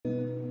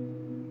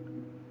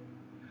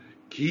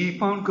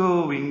Keep on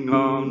going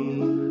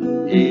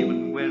on,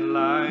 even when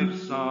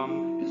life's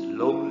song is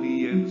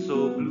lonely and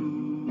so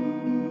blue.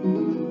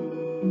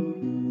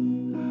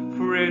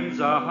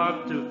 Friends are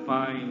hard to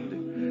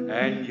find,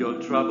 and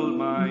your troubled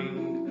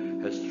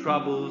mind has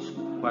troubles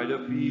quite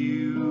a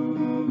few.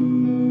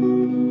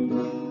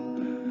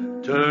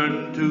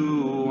 Turn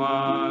to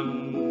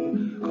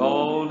one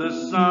called the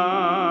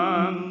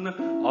Son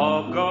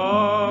of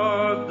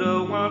God,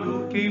 the one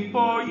who came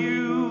for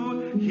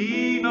you.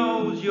 He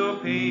knows your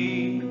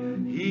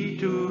pain, He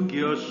took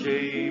your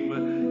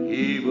shame,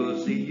 He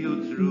will see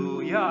you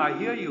through. Yeah, I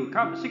hear you.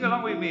 Come, sing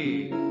along with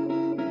me.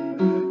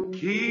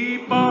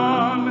 Keep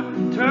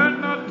on,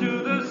 turn not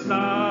to the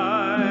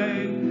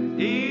side.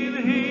 In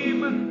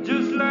Him,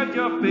 just let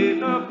your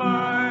faith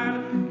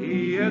abide.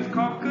 He has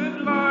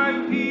conquered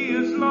life, He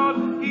is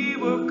Lord, He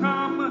will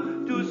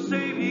come to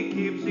save, He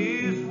keeps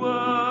His word.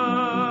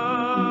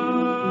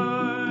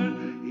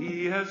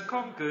 He has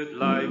conquered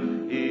life,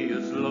 He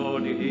is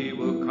Lord, He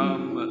will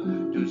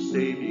come to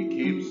save, He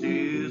keeps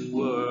His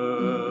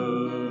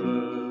word.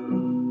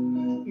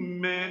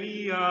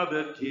 Many are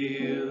the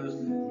tears,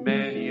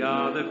 many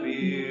are the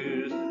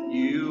fears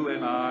you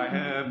and I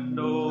have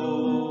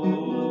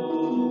known.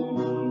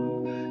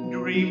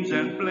 Dreams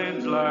and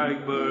plans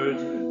like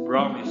birds,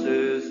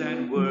 promises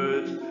and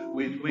words,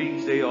 with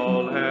wings they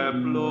all have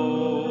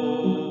flown.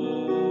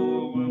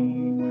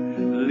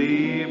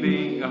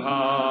 Leaving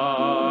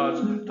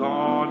hearts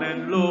torn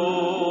and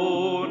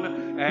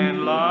lone,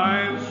 and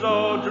lives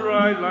so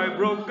dry like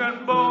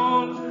broken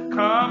bones,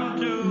 come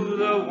to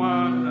the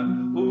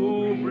one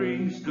who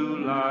brings to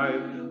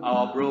life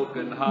our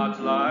broken hearts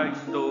like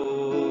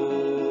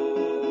stone.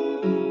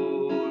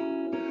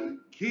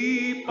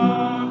 Keep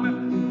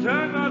on,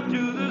 turn not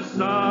to the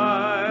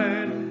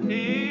side.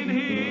 In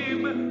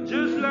Him,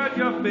 just let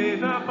your faith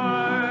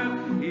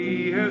abide.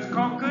 He has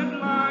conquered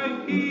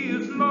life, He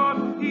is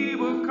Lord, He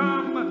will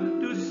come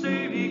to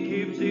save, He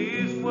keeps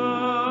His word.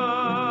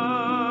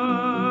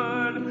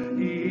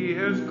 He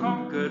has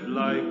conquered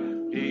life,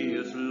 He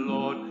is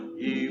Lord,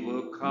 He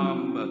will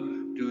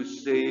come to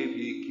save,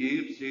 He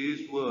keeps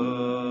His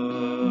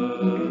word.